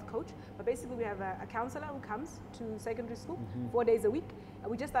mental health coach, but basically we have a counselor who comes to secondary school 4 days a week.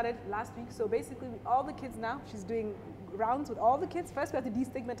 We just started last week. So basically all the kids now, she's doing rounds with all the kids. First, we have to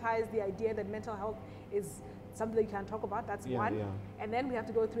destigmatize the idea that mental health is something that you can't talk about. That's one. And then we have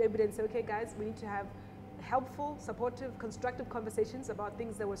to go through everybody and say, okay, guys, we need to have helpful, supportive, constructive conversations about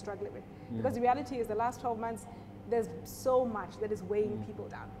things that we're struggling with. Because the reality is the last 12 months, there's so much that is weighing people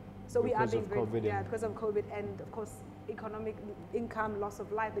down. So we are being very, because of COVID and of course economic income, loss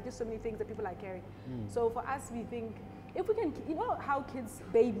of life. There's just so many things that people are carrying. So for us, we think if we can, you know how kids,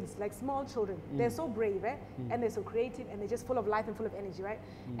 babies, like small children, they're so brave, eh? And they're so creative, and they're just full of life and full of energy, right?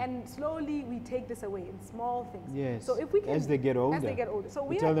 And slowly we take this away in small things. Yes. So if we can, as they get older, so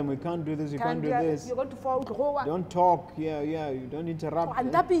we tell them we can't do this, you can't do this. You're going to fall. Don't talk. You don't interrupt.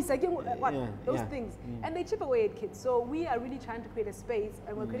 Those things, and they chip away at kids. So we are really trying to create a space,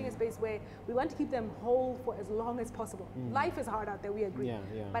 and we're creating a space where we want to keep them whole for as long as possible. Life is hard out there, we agree.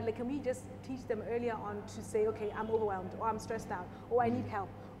 But like, can we just teach them earlier on to say, okay, I'm overwhelmed, or I'm stressed out, or I need help,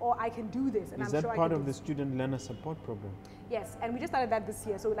 or I can do this, and Is that part of the student learner support program? Yes, and we just started that this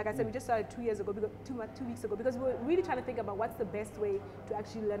year. So like I said, we just started 2 years ago, because 2 weeks ago, because we're really trying to think about what's the best way to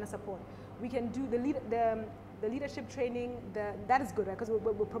actually learner support. We can do the leadership training, that is good, right? Because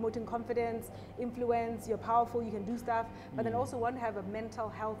we're promoting confidence, influence, you're powerful, you can do stuff, but then also want to have a mental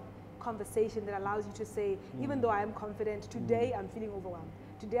health conversation that allows you to say, even though I am confident, today I'm feeling overwhelmed.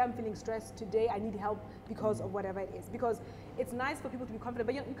 Today I'm feeling stressed. Today I need help because of whatever it is. Because it's nice for people to be confident,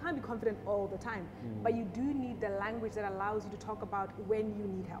 but you can't be confident all the time. But you do need the language that allows you to talk about when you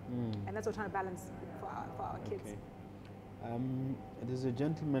need help. And that's what we're trying to balance for our kids. Okay. There's a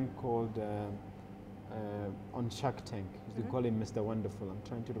gentleman called on Shark Tank. They call him Mr. Wonderful. I'm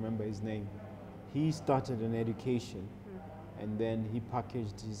trying to remember his name. He started an education, and then he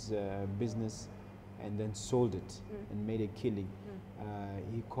packaged his business and then sold it and made a killing.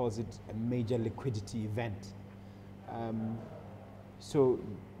 He calls it a major liquidity event. So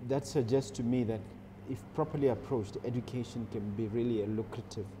that suggests to me that if properly approached, education can be really a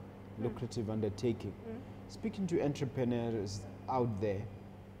lucrative undertaking. Speaking to entrepreneurs out there,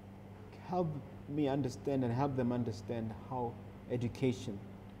 help me understand and help them understand how education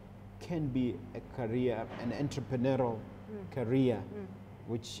can be a career, an entrepreneurial career,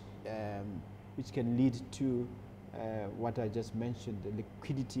 which can lead to what I just mentioned, the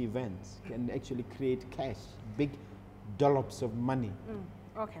liquidity events can actually create cash, big dollops of money.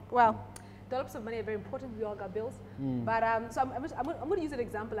 Okay, well, dollops of money are very important. We all got bills. But so I'm going to use an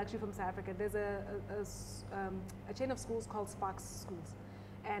example actually from South Africa. There's a chain of schools called Sparks Schools.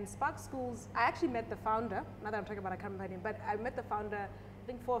 And Sparks Schools, I actually met the founder, now that I'm talking about, I can't remember her name, but I met the founder, I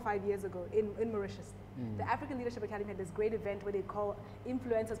think 4 or 5 years ago in Mauritius. The African Leadership Academy had this great event where they call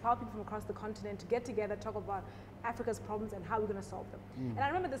influencers, power people from across the continent to get together, talk about Africa's problems and how we're going to solve them. And I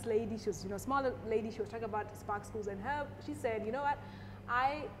remember this lady, she was, a smaller lady, she was talking about Spark Schools, and she said, you know what,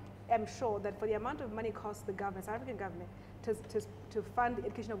 I am sure that for the amount of money it costs the government, South African government, to fund the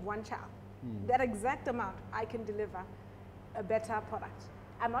education of one child, that exact amount, I can deliver a better product.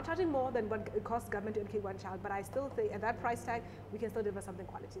 I'm not charging more than what it costs government to educate one child, but I still think at that price tag, we can still deliver something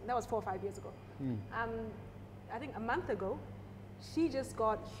quality. And that was 4 or 5 years ago. I think a month ago, she just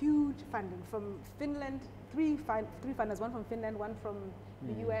got huge funding from Finland, three funders, one from Finland, one from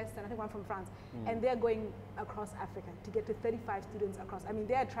the US, and I think one from France. And they're going across Africa to get to 35 students across. I mean,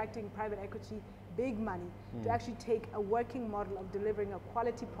 they're attracting private equity, big money, to actually take a working model of delivering a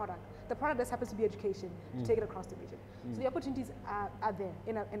quality product. The product just happens to be education, to take it across the region. So the opportunities are there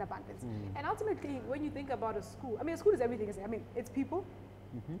in abundance. And ultimately, when you think about a school, I mean, a school is everything. I mean, it's people,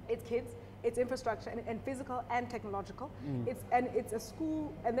 it's kids, it's infrastructure, and physical and technological. It's a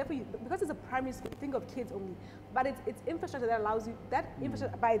school, and therefore, because it's a primary school, think of kids only. But it's infrastructure that allows you, that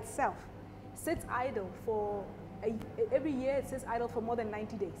infrastructure by itself sits idle for, every year it sits idle for more than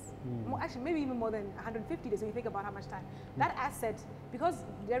 90 days. Actually, maybe even more than 150 days when you think about how much time. That asset, because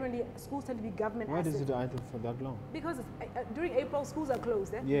generally schools tend to be government assets. Why does it idle for that long? Because during April, schools are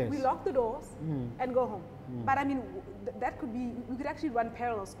closed. Yes. We lock the doors and go home. But I mean, that could be, we could actually run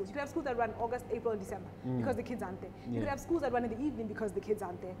parallel schools. You could have schools that run August, April, and December because the kids aren't there. You could have schools that run in the evening because the kids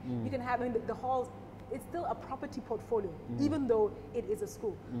aren't there. You can have, I mean, the halls, it's still a property portfolio, even though it is a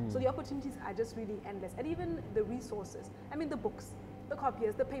school. So the opportunities are just really endless. And even the resources, I mean, the books, the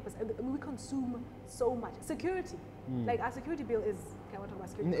copiers, the papers, I mean, we consume so much. Security, like our security bill is, okay, I want to talk about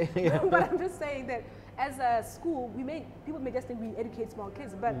security, but I'm just saying that as a school, people may just think we educate small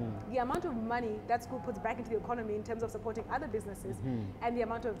kids, but the amount of money that school puts back into the economy in terms of supporting other businesses and the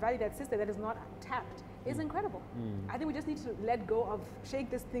amount of value that sits there that is not tapped is incredible. I think we just need to let go of, shake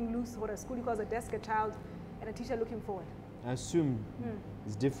this thing loose, what a school calls a desk, a child, and a teacher looking forward. I assume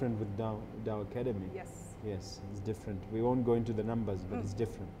it's different with Dow Academy. Yes. Yes, it's different. We won't go into the numbers, but it's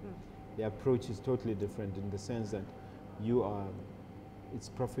different. The approach is totally different in the sense that you are, it's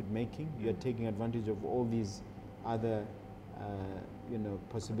profit making. You are taking advantage of all these other,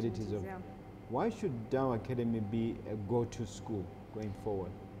 possibilities of. Why should Dow Academy be a go-to school going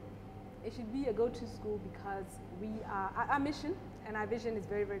forward? It should be a go-to school because we are, our mission and our vision is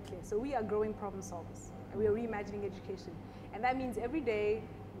very, very clear. So we are growing problem solvers and we are reimagining education. And that means every day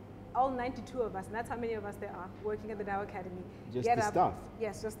all 92 of us, and that's how many of us there are working at the Dow Academy. Just the staff?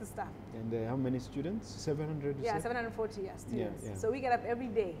 Yes, just the staff. And how many students? 700? Yeah, 740 students. Yeah. So we get up every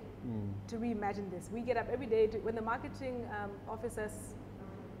day to reimagine this. We get up every day when the marketing officer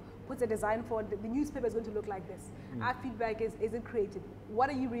puts a design for the newspaper is going to look like this. Our feedback is it creative? What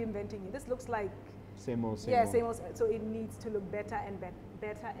are you reinventing here? This looks like same old. Same old. So it needs to look better and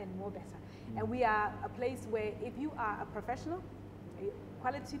better and more better. And we are a place where if you are a professional, a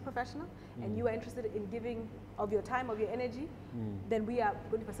quality professional, and you are interested in giving of your time, of your energy, then we are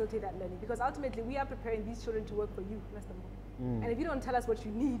going to facilitate that learning. Because ultimately, we are preparing these children to work for you, Mr. Mo. And if you don't tell us what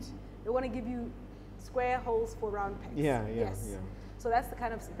you need, they want to give you square holes for round pegs. Yeah. So that's the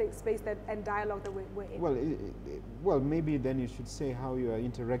kind of space that and dialogue that we're in. Well, maybe then you should say how you are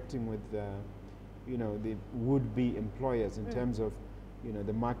interacting with, you know, the would-be employers in terms of, you know,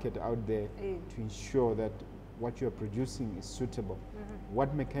 the market out there to ensure that what you are producing is suitable.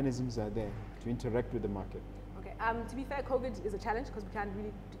 What mechanisms are there to interact with the market? Okay. To be fair, COVID is a challenge because we can't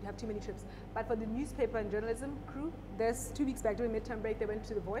really have too many trips. But for the newspaper and journalism crew, there's 2 weeks back during midterm break, they went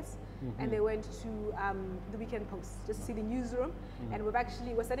to The Voice and they went to the Weekend Post just to see the newsroom. And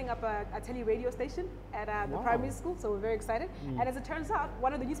we're setting up a tele-radio station at the primary school, so we're very excited. And as it turns out,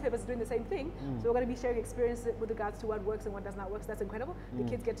 one of the newspapers is doing the same thing. So we're going to be sharing experience with regards to what works and what does not work. So that's incredible. The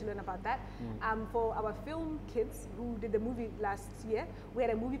kids get to learn about that. For our film kids who did the movie last year, we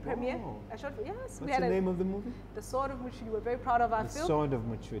had a movie premiere. A short, yes. What's the name of the movie? The Sword of Muchudi. We're very proud of our film. The Sword of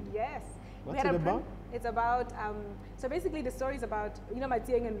Muchudi. Yes. What's it about? It's about, so basically the story is about, you know,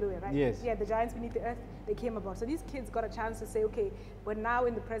 Matieng and Louis, right? Yes. Yeah, the giants beneath the earth, they came about. So these kids got a chance to say, okay, we're now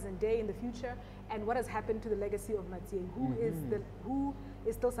in the present day, in the future, and what has happened to the legacy of Matieng? Who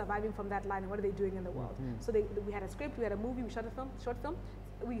is still surviving from that line, and what are they doing in the world? So we had a script, we had a movie, we shot a short film.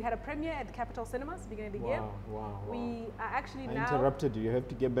 We had a premiere at Capital Cinemas beginning of the year. Wow. We are actually I now... interrupted you. You have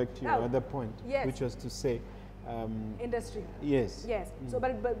to get back to your other point, which was to say... industry. Yes. So,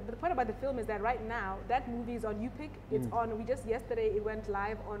 but the point about the film is that right now, that movie is on UPIC. It's on, yesterday it went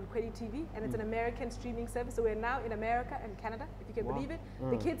live on Kweli TV, and it's an American streaming service. So we're now in America and Canada, if you can believe it.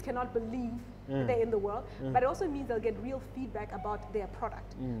 The kids cannot believe that they're in the world, but it also means they'll get real feedback about their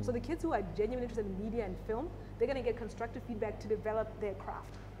product. So the kids who are genuinely interested in media and film, they're going to get constructive feedback to develop their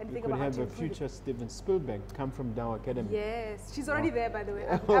craft. And you think could about have how a to future Steven Spielberg come from Dow Academy. Yes, she's already there, by the way.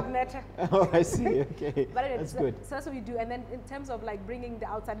 I've met her. Oh, I see. Okay, but anyway, that's good. So that's what we do. And then in terms of like bringing the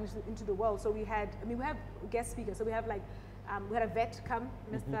outside into the world, so we have guest speakers. So we have like, we had a vet come,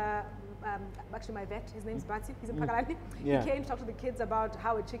 Mr. Actually my vet, his name's Batsi, he's in Pakalani. He came to talk to the kids about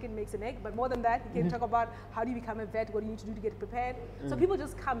how a chicken makes an egg, but more than that, he came to talk about how do you become a vet, what do you need to do to get prepared. So people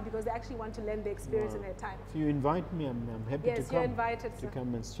just come because they actually want to lend their experience and their time. If you invite me, I'm happy to come. Yes, you're invited, to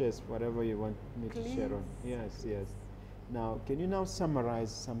come and share whatever you want me to share on. Yes. Now, can you now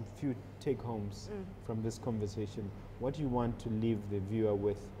summarize some few take-homes from this conversation? What do you want to leave the viewer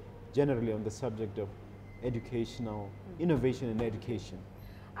with generally on the subject of educational innovation in education?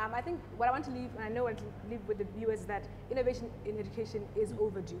 I think what I want to leave, and I know what to leave with the viewers, is that innovation in education is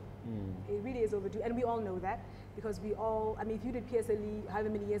overdue. It really is overdue, and we all know that because we all, I mean, if you did PSLE however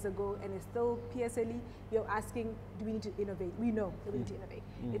many years ago and it's still PSLE, you're asking, do we need to innovate? We know that we need to innovate.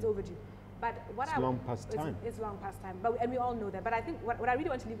 It's overdue. But what it's long past time. It's long past time, and we all know that. But I think what I really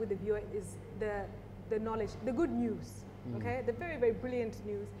want to leave with the viewer is the knowledge, the good news. Okay, the very, very brilliant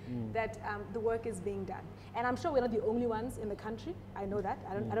news that the work is being done. And I'm sure we're not the only ones in the country. I know that.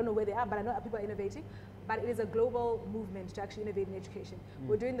 I don't know where they are, but I know people are innovating. But it is a global movement to actually innovate in education.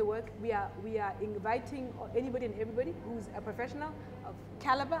 We're doing the work. We are inviting anybody and everybody who's a professional of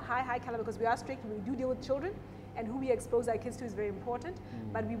caliber, high caliber, because we are strict. We do deal with children, and who we expose our kids to is very important.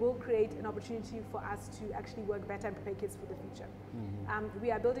 But we will create an opportunity for us to actually work better and prepare kids for the future. We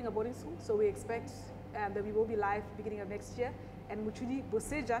are building a boarding school, so we expect that we will be live beginning of next year, and Muchudi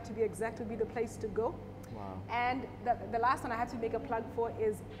Boseja, to be exact, will be the place to go. Wow. And the last one I have to make a plug for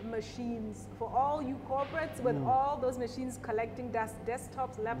is machines. For all you corporates with all those machines collecting dust,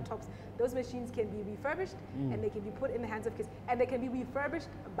 desktops, laptops, those machines can be refurbished and they can be put in the hands of kids, and they can be refurbished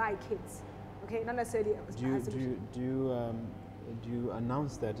by kids. Okay, not necessarily. Do you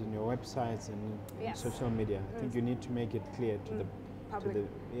announce that in your websites and social media? I think you need to make it clear to the public. To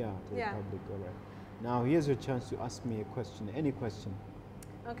the public. All right. Now here's your chance to ask me a question. Any question?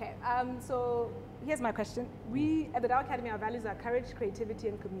 Okay. So here's my question. We at the Dow Academy, our values are courage, creativity,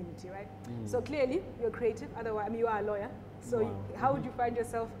 and community, right? So clearly you're creative. Otherwise, I mean, you are a lawyer. So how would you find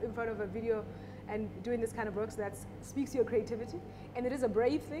yourself in front of a video and doing this kind of work? So that speaks to your creativity, and it is a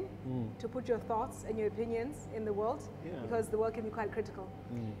brave thing to put your thoughts and your opinions in the world because the world can be quite critical.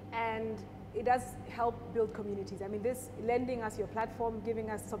 And it does help build communities. I mean, this lending us your platform, giving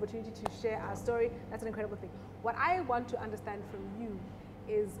us this opportunity to share our story, that's an incredible thing. What I want to understand from you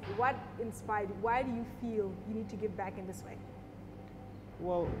is what inspired you? Why do you feel you need to give back in this way?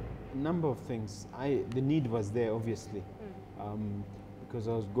 Well, a number of things. The need was there, obviously, because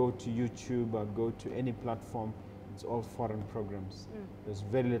I would go to YouTube, I'd go to any platform, it's all foreign programs. There's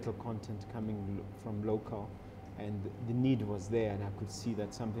very little content coming from local, and the need was there, and I could see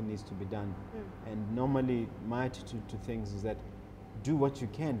that something needs to be done. And normally, my attitude to things is that do what you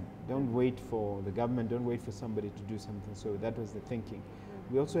can. Don't wait for the government, don't wait for somebody to do something. So that was the thinking.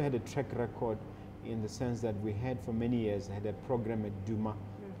 We also had a track record in the sense that we had for many years had a program at Duma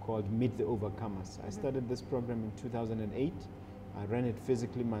called Meet the Overcomers. I started this program in 2008. I ran it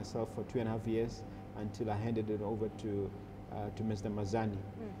physically myself for 2.5 years until I handed it over to Mr. Mazani.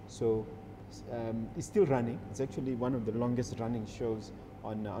 So it's still running. It's actually one of the longest running shows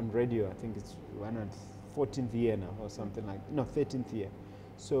on radio. I think it's 14th year now or something like, no, 13th year.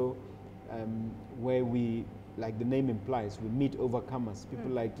 So where we, like the name implies, we meet overcomers,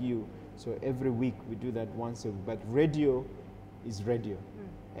 people like you. So every week we do that once a week. But radio is radio.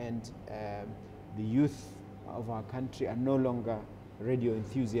 And the youth of our country are no longer radio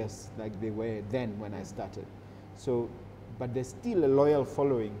enthusiasts like they were then when I started. So, but there's still a loyal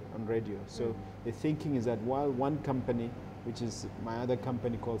following on radio. So the thinking is that while one company, which is my other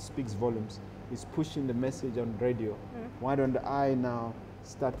company called Speaks Volumes, is pushing the message on radio, why don't I now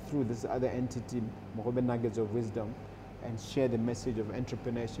start through this other entity, Mogobe Nuggets of Wisdom, and share the message of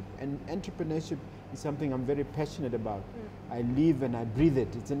entrepreneurship. And entrepreneurship is something I'm very passionate about. I live and I breathe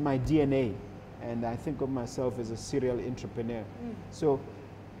it. It's in my DNA. And I think of myself as a serial entrepreneur. So,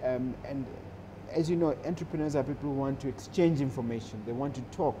 and as you know, entrepreneurs are people who want to exchange information. They want to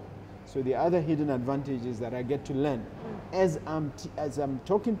talk. So the other hidden advantage is that I get to learn. As I'm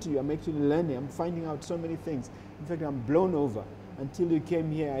talking to you, I'm actually learning. I'm finding out so many things. In fact, I'm blown over. Until you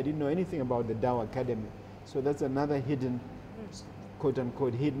came here, I didn't know anything about the Dow Academy. So that's another hidden, quote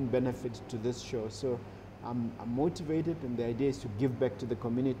unquote, hidden benefit to this show. So I'm motivated, and the idea is to give back to the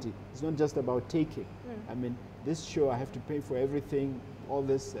community. It's not just about taking. I mean, this show, I have to pay for everything, all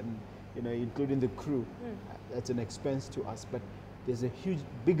this, and you know, including the crew. That's an expense to us, but there's a huge,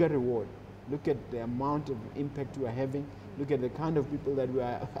 bigger reward. Look at the amount of impact we are having. Look at the kind of people that we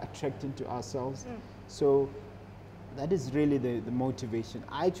are attracting to ourselves. So that is really the motivation.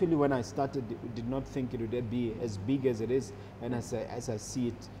 I actually, when I started, did not think it would be as big as it is, and as I see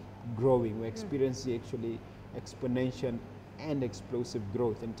it growing, we're experiencing actually exponential and explosive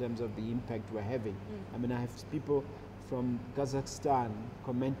growth in terms of the impact we're having. I mean, I have people from Kazakhstan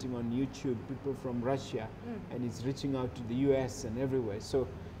commenting on YouTube, people from Russia, and it's reaching out to the US and everywhere. So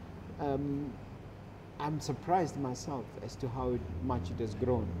I'm surprised myself as to how much it has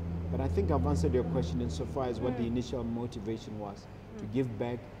grown. But I think I've answered your question insofar as what the initial motivation was, to give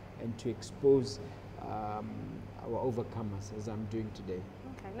back and to expose our overcomers, as I'm doing today.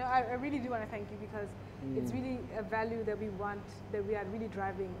 Okay, no, I really do want to thank you, because it's really a value that we want, that we are really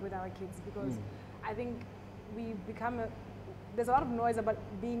driving with our kids, because I think we become there's a lot of noise about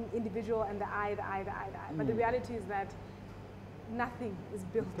being individual and the I. But the reality is that nothing is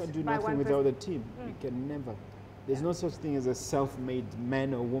built by one person. You can't do nothing without a team. You can never. There's no such thing as a self-made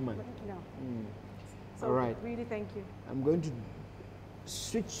man or woman. No. So all right. Really, thank you. I'm going to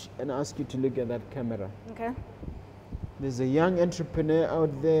switch and ask you to look at that camera. Okay. There's a young entrepreneur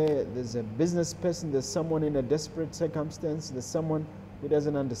out there. There's a business person. There's someone in a desperate circumstance. There's someone who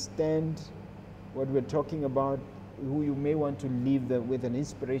doesn't understand what we're talking about, who you may want to leave with an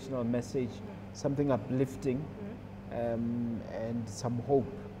inspirational message, something uplifting, and some hope.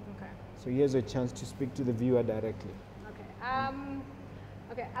 Okay. So here's a chance to speak to the viewer directly. Okay.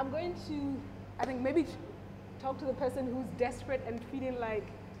 Okay. I'm going to, I think, maybe talk to the person who's desperate and feeling like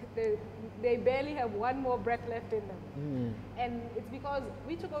they barely have one more breath left in them. And it's because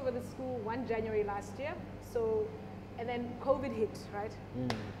we took over the school 1 January last year. So, and then COVID hit, right?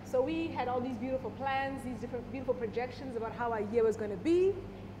 So we had all these beautiful plans, these different beautiful projections about how our year was going to be.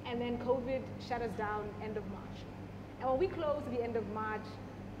 And then COVID shut us down end of March. And when we closed at the end of March,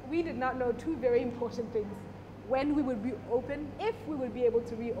 we did not know two very important things: when we would reopen, if we would be able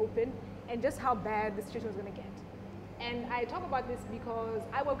to reopen, and just how bad the situation was going to get. And I talk about this because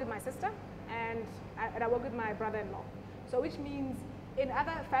I work with my sister and I work with my brother-in-law. So which means in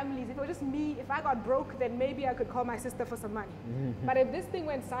other families, if it was just me, if I got broke, then maybe I could call my sister for some money. But if this thing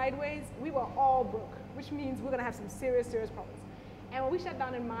went sideways, we were all broke, which means we're going to have some serious, serious problems. And when we shut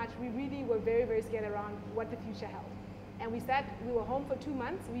down in March, we really were very, very scared around what the future held. And we were home for 2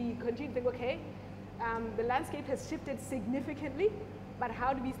 months. We continued to think, okay, the landscape has shifted significantly. but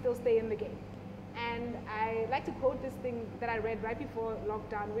how do we still stay in the game? And I like to quote this thing that I read right before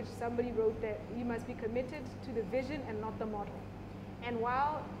lockdown, which somebody wrote that we must be committed to the vision and not the model. And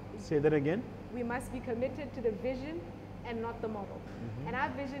while... Say that again. We must be committed to the vision and not the model. And our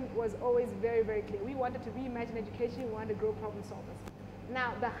vision was always very, very clear. We wanted to reimagine education, we wanted to grow problem solvers.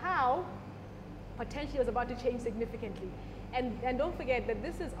 Now, the how potentially was about to change significantly. And don't forget that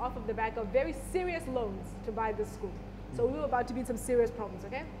this is off of the back of very serious loans to buy this school. So we were about to be in some serious problems,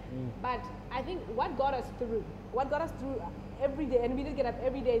 okay? But I think what got us through every day, and we did get up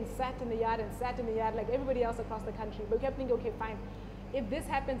every day and sat in the yard like everybody else across the country, but we kept thinking, okay, fine, if this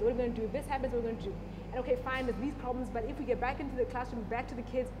happens, what are we going to do? If this happens, what are we going to do? And okay, fine, there's these problems, but if we get back into the classroom, back to the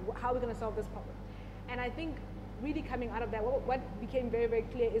kids, how are we going to solve this problem? And I think really coming out of that, what became very, very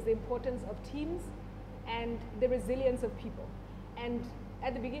clear is the importance of teams and the resilience of people. And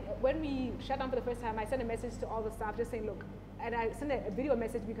at the beginning, when we shut down for the first time, I sent a message to all the staff just saying, look, and I sent a video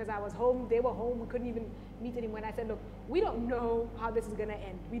message because I was home, they were home, we couldn't even meet anyone. And I said, look, we don't know how this is going to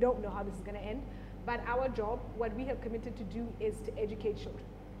end. We don't know how this is going to end. But our job, what we have committed to do is to educate children.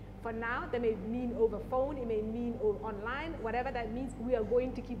 For now, that may mean over phone, it may mean over online, whatever that means, we are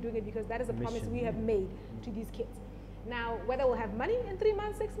going to keep doing it because that is a promise we have made to these kids. Now, whether we'll have money in 3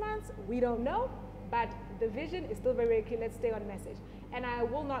 months, 6 months, we don't know, but the vision is still very, very clear. Let's stay on message. And I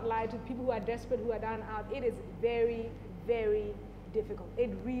will not lie to people who are desperate, who are down and out. It is very, very difficult.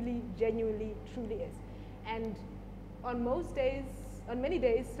 It really, genuinely, truly is. And on most days, on many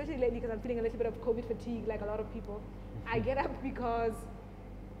days, especially lately because I'm feeling a little bit of COVID fatigue like a lot of people, I get up because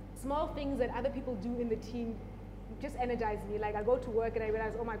small things that other people do in the team just energize me. Like I go to work and I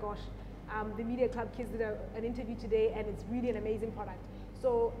realize, oh my gosh, the Media Club kids did an interview today and it's really an amazing product.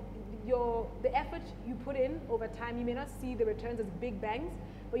 So the effort you put in over time, you may not see the returns as big bangs,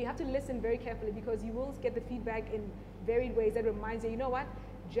 but you have to listen very carefully because you will get the feedback in varied ways that reminds you know what,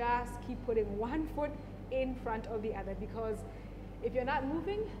 just keep putting one foot in front of the other, because if you're not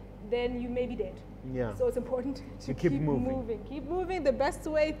moving, then you may be dead. Yeah. So it's important to keep moving. Keep moving. The best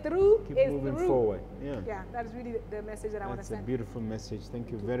way through is moving through. Forward. Yeah. Yeah, that is really the message that I want to send. That's a beautiful message.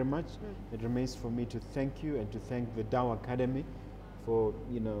 Thank you very much. It remains for me to thank you and to thank the Dow Academy for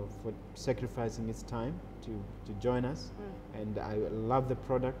for sacrificing its time to join us. And I love the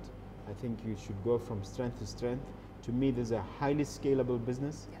product. I think you should go from strength to strength. To me, this is a highly scalable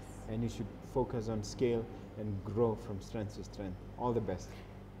business, and you should focus on scale and grow from strength to strength. All the best.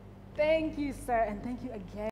 Thank you, sir, and thank you again.